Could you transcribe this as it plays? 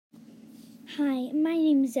Hi, my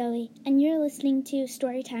name is Zoe, and you're listening to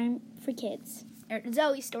Storytime for Kids, or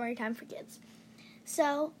Zoe's Storytime for Kids.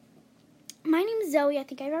 So, my name is Zoe. I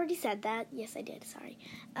think I've already said that. Yes, I did. Sorry.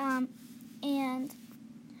 And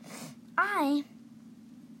I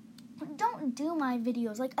don't do my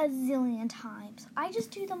videos like a zillion times. I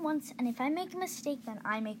just do them once, and if I make a mistake, then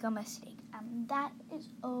I make a mistake, and that is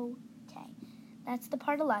okay. That's the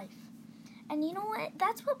part of life. And you know what?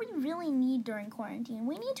 That's what we really need during quarantine.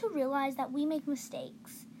 We need to realize that we make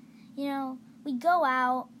mistakes. You know, we go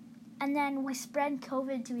out and then we spread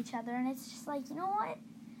COVID to each other, and it's just like, you know what?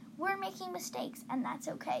 We're making mistakes, and that's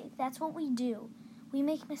okay. That's what we do. We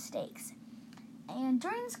make mistakes. And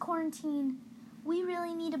during this quarantine, we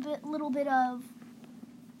really need little bit of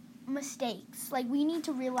mistakes. Like, we need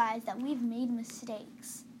to realize that we've made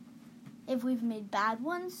mistakes. If we've made bad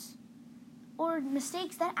ones, or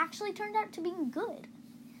mistakes that actually turned out to be good.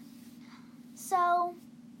 So,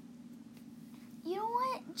 you know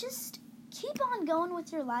what? Just keep on going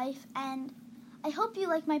with your life, and I hope you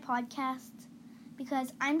like my podcast,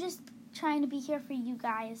 because I'm just trying to be here for you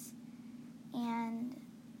guys, and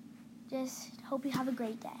just hope you have a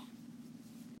great day.